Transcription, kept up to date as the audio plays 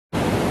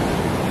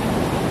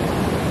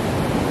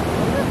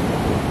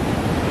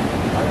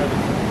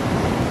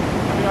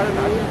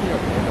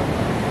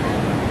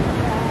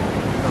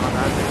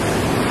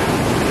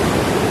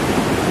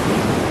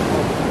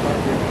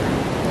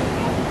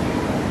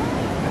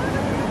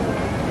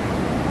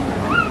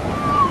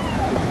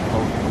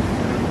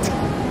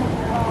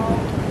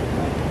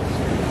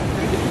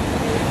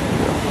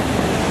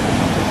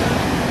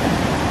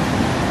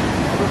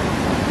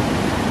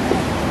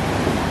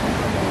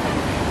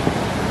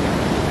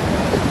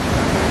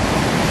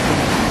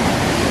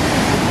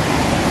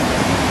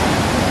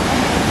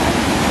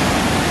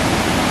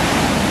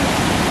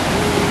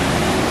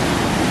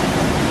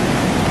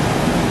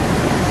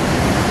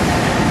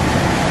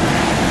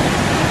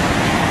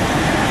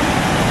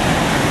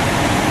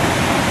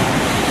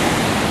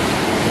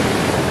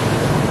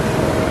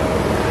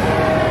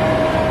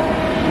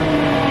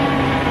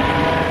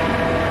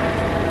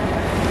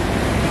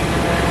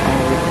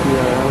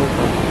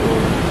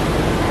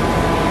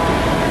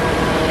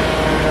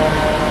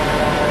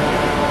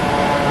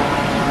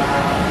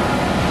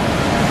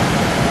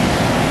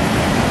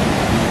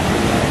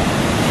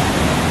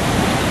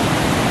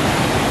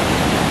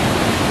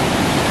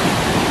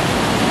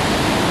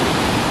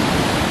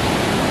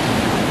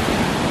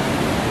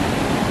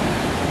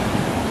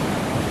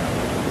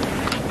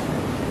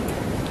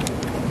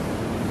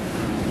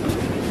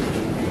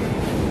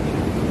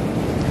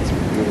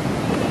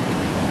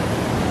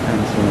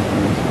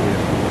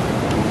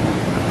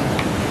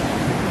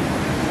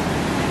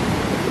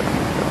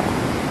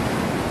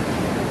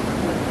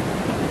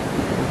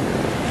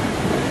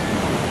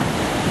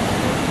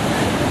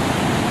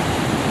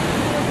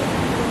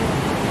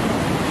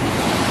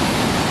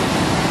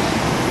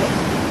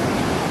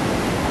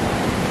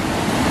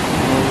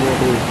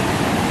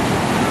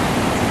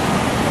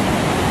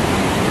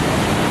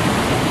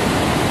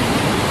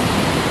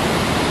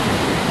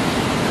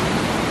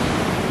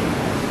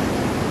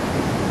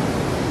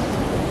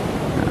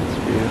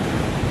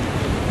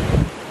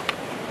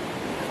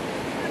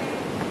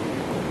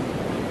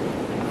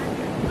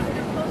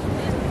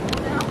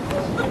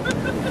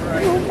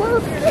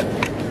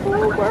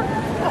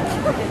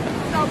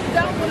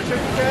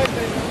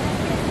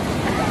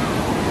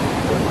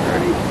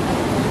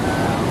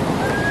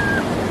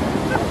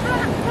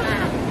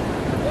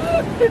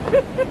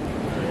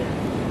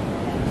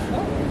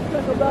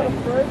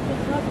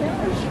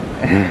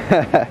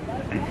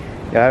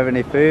Y'all have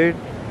any food?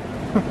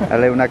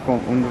 Dale un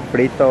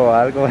frito o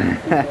algo.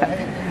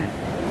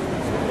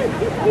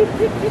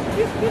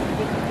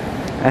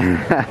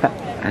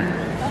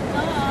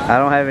 I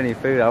don't have any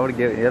food. I would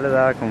give. Yo le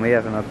daba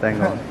comida, pero no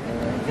tengo.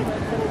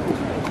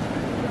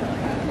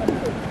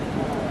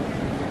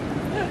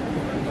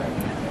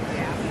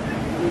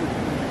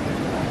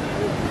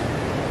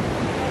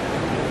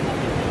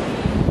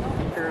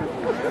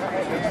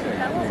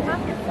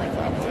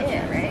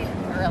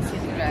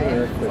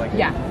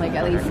 Yeah, like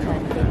at least 10,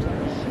 15.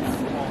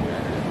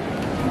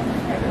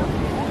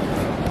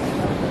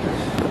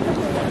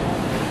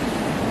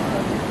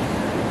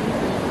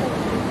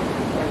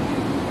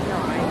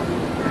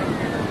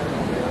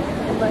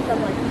 Unless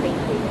I'm like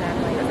fainting and I'm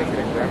like,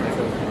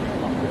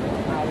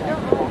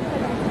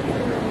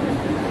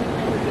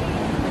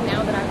 now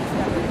that I've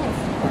discovered this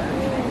part,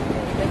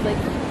 because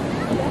like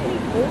somebody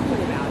told me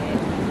about it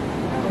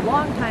a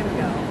long time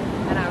ago,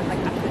 and I was like,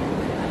 I shouldn't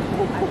do that.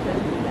 I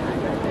shouldn't do that. I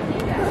shouldn't do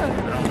that.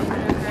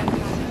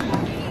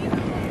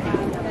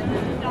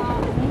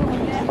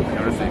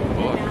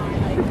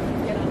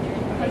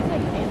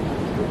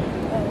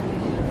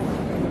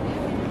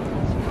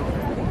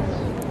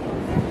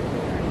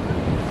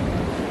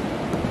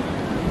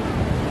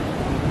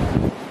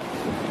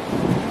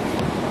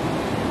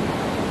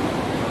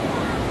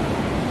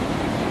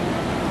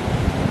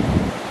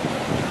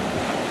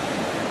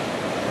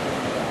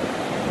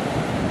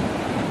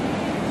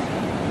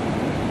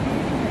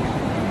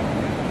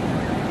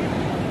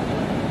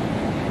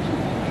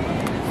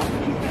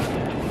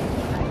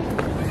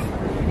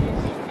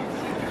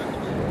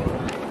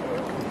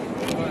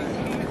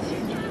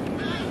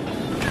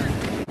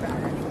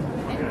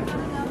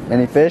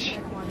 Any fish?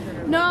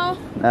 No.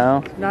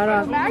 No?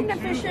 Not magnet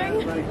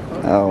fishing.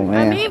 Oh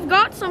man. I may have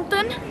got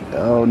something.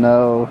 Oh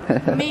no.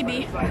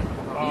 Maybe.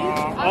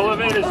 All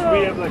of it is,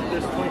 we have like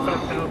this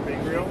 25-pound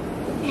big reel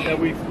that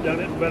we've done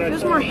it, but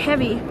It's more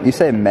heavy. You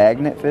say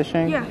magnet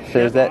fishing? Yeah. So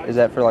is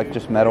that for like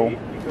just metal?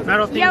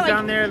 metal things Yeah, like-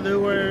 down there,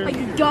 lures.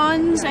 Like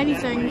guns,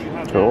 anything.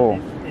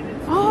 Cool.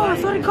 Oh, I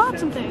thought I caught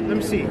something. Let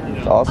me see.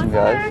 It's awesome, I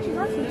thought I guys. actually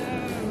got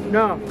something.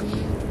 No,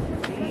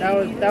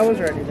 that was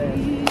already there.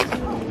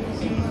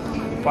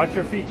 Watch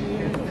your feet. I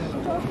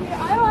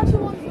don't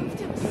actually want to move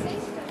to the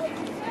safe.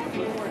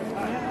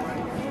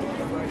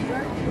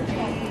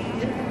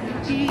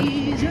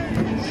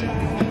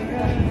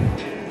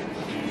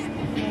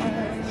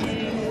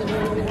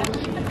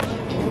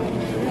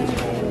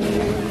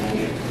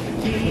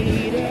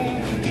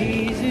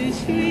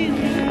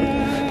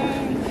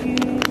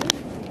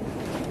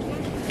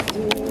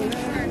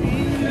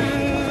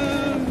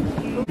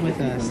 With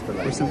us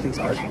for something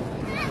special.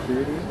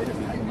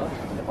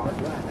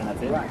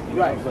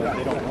 Right, but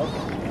they don't know.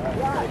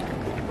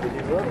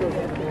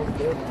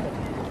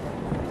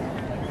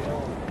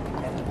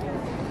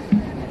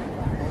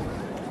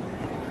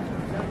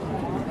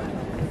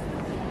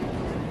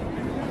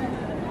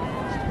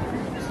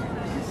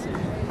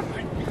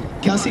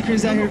 Kelsey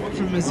Cruz out here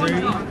from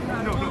Missouri.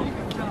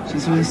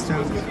 She's really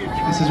stoked.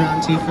 This is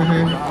round 2 for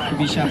her for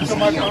B-Shop.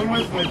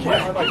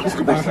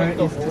 Our heart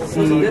is to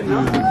see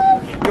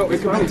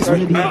it's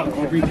one of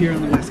every pier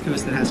on the West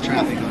Coast that has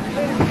traffic on it.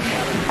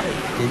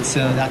 And so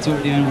that's what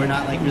we're doing. We're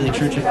not like really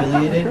church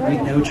affiliated. We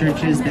know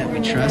churches that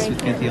we trust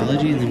with good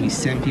theology, and then we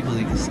send people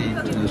like the same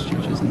to those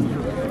churches.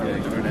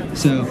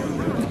 So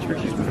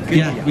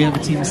yeah, we have a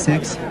team of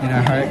 6, and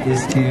our heart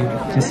is to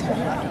just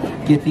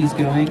get these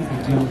going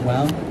and do them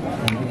well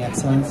and bring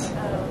excellence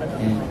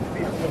and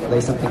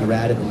lay something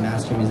rad at the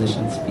master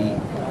musician's feet.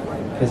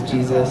 Because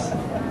Jesus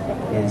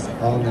is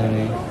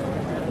all-knowing,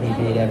 and he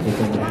made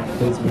everything, and that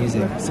includes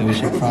music, so we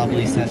should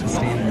probably set the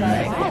standard,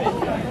 right?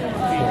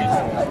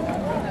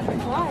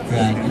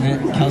 Right, and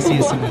then Kelsey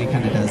is somebody who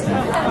kind of does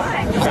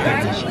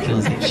that. She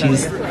kills it.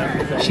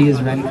 She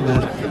is ready for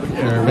that.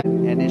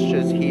 And it's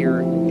just here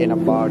in a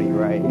body,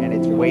 right? And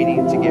it's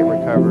waiting to get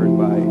recovered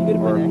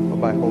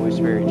by Holy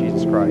Spirit,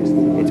 Jesus Christ.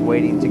 It's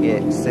waiting to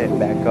get sent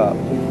back up.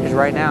 Because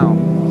right now,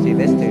 see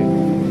this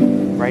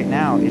dude. Right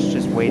now, it's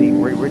just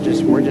waiting. We're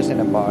just in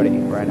a body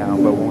right now.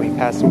 But when we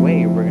pass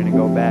away, we're gonna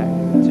go back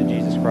to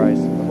Jesus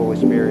Christ, the Holy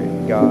Spirit,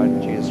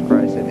 God, Jesus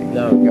Christ, and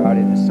God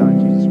and His Son,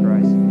 Jesus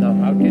Christ. Now,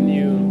 how can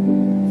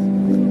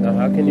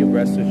you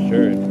rest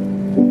assured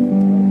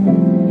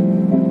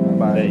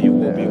that you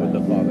will be with the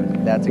Father?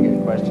 That's a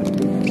good question.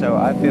 So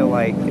I feel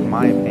like, in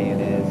my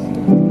opinion,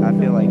 I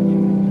feel like,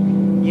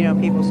 you know,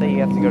 people say you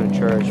have to go to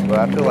church, but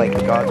I feel like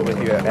God's with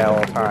you at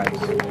all times.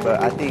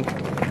 But I think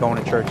going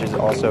to church is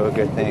also a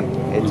good thing.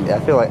 I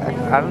feel like,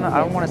 I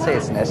don't want to say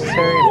it's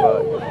necessary,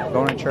 but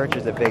going to church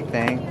is a big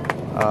thing.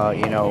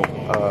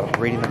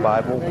 Reading the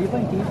Bible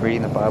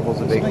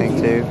is a big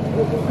thing too.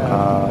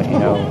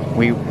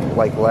 We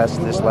like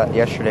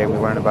yesterday we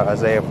learned about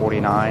Isaiah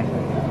 49.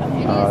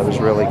 It was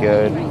really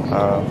good.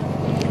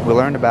 We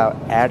learned about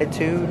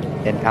attitude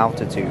and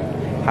altitude.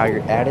 how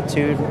your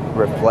attitude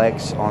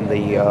reflects on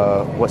the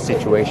what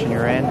situation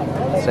you're in.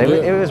 So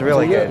it was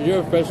really so good. You're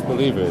a fresh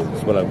believer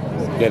is what I'm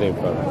getting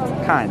from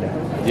it. Kinda.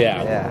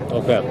 Yeah. Yeah.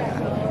 Okay.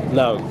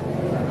 Now,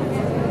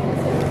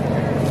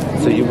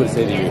 so you would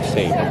say that you're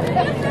saved.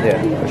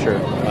 Yeah, for sure.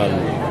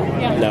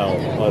 Now,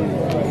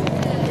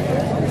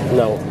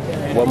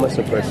 what must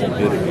a person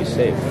do to be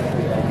saved?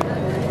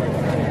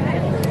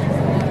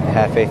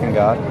 Have faith in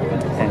God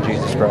and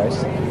Jesus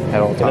Christ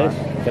at all times.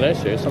 Can I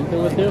share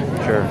something with you?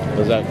 Sure.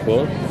 Was that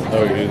cool?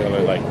 Or are you gonna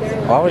like?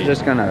 Well, I was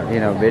just gonna,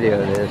 video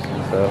this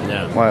and stuff.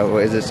 Yeah.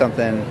 What is it?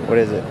 Something? What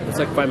is it? It's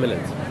like 5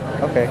 minutes.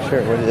 Okay,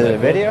 sure. What is it? A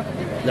video?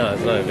 No,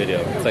 it's not a video.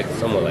 It's like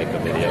somewhat like a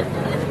video.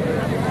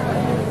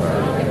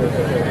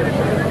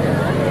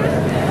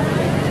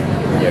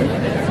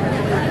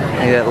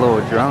 Hey, that little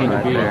drone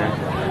right there.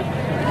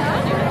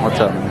 What's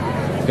up?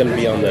 It's gonna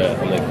be on the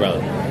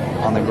ground.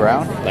 On the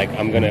ground? Like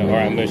I'm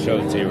gonna show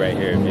it to you right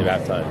here if you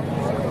have time.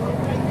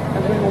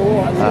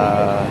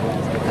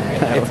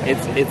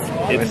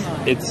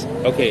 It's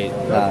okay.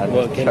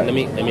 Well, let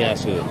me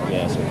ask you a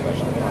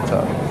question. What's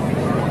up?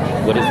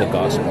 What is the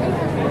gospel?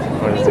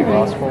 What is the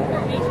gospel?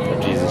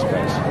 Of Jesus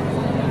Christ.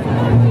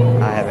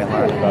 I haven't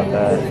learned about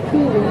that.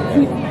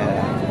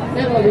 Yeah.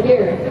 Now over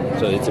here.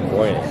 So it's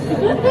important.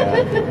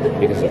 Yeah.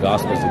 Because the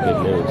gospel is the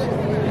good news.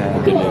 Yeah.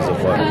 The good news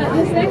of what?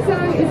 This next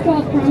song is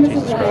called Promise of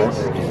Jesus Life. Christ.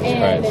 Jesus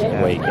Christ.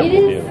 What he came to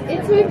do.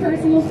 It's my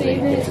personal So he came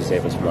favorite to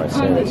save us from our on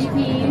the sins. EP.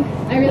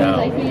 I really Now,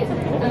 like it.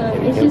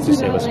 He It's came just to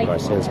save about us from our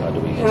like sins. How do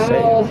we get how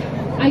saved?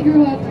 I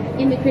grew up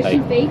in the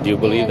Christian faith. Do you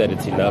believe and that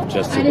it's enough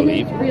just to I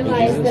believe didn't in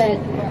realize Jesus? that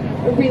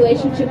a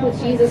relationship with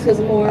Jesus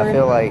was more. I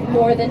feel like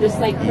more than just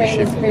like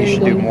praying. You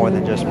should do more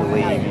than just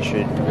believe. You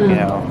should,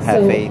 have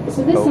so, faith,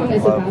 So this hope, song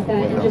is love about that,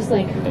 with and them. just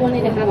like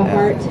wanting to have a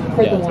heart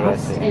for Yeah, the that's what I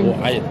lost. think. And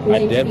Well, I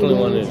wanting to definitely be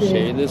want willing to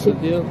share this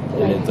with you,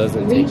 and it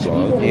doesn't take reach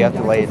long. people You have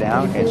to lay it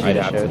down? Can't you I'd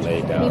just have show to it? lay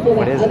it down. people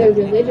What that is other it?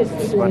 religious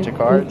Just a people bunch of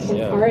cards? who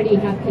Yeah. already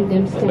have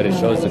condemned to But it hell.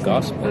 shows the It's like,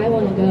 gospel I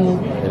want to go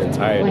in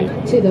entirety.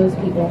 like to those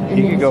people. And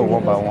You can go minister to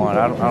one by those one.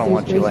 people I don't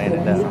want you laying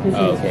it down. because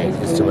Oh, he's okay.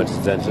 It's too much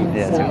attention?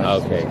 Yeah, too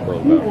much. Okay,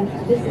 cool. Yeah,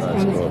 this is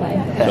That's Promise cool. of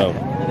Life.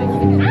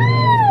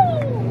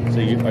 So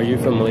are you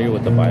familiar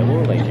with the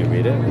Bible? Like you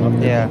read it?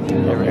 Often? Yeah,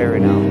 every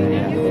now and then.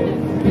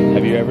 Yeah.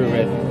 Have you ever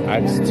read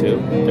Acts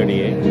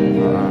 2:38?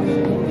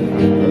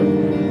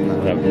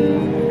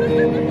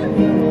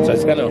 No. So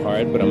it's kind of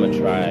hard, but I'm gonna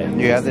try. Do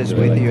you have this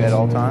with you at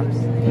all times?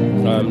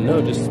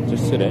 No, just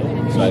today.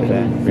 So I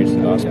can preach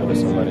the gospel to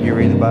somebody. You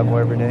read the Bible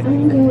every day? I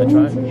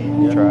try.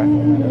 You try?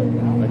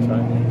 I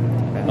try.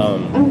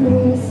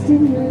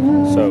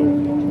 So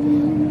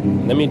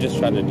let me just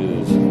try to do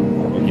this.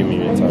 Give me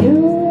your time.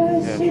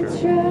 Yeah,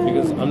 sure.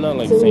 Because I'm not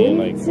like saying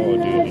like, oh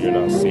dude, you're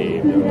not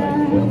saved. Or, like,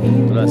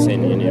 I'm not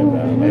saying any of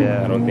that. Like,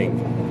 Yeah. I don't think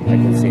I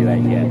can say that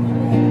yet.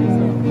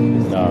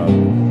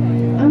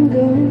 I'm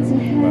going to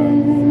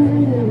heaven.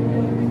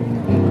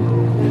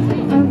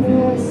 I'm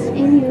lost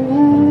in your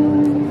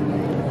love.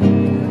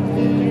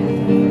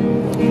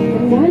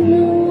 And I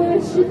know I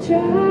should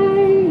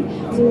try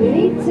to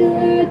wait till I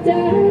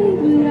die,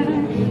 but I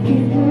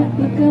can't help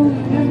but go on.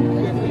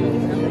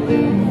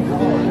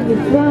 The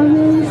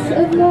promise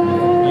of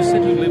life. You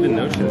said you live in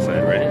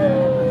Oceanside, right?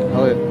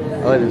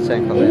 I live in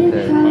San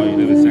Clemente. Oh, you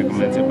live in San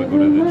Clemente, but go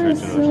to the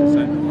church in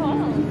Oceanside.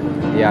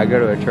 Yeah, I go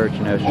to a church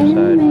in And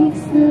Oceanside.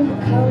 makes the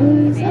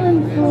colors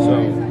unfold. So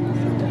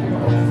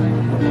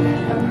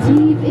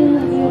Deep in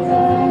your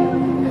love,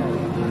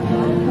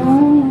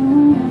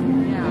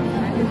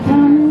 the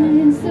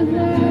promise of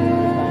life.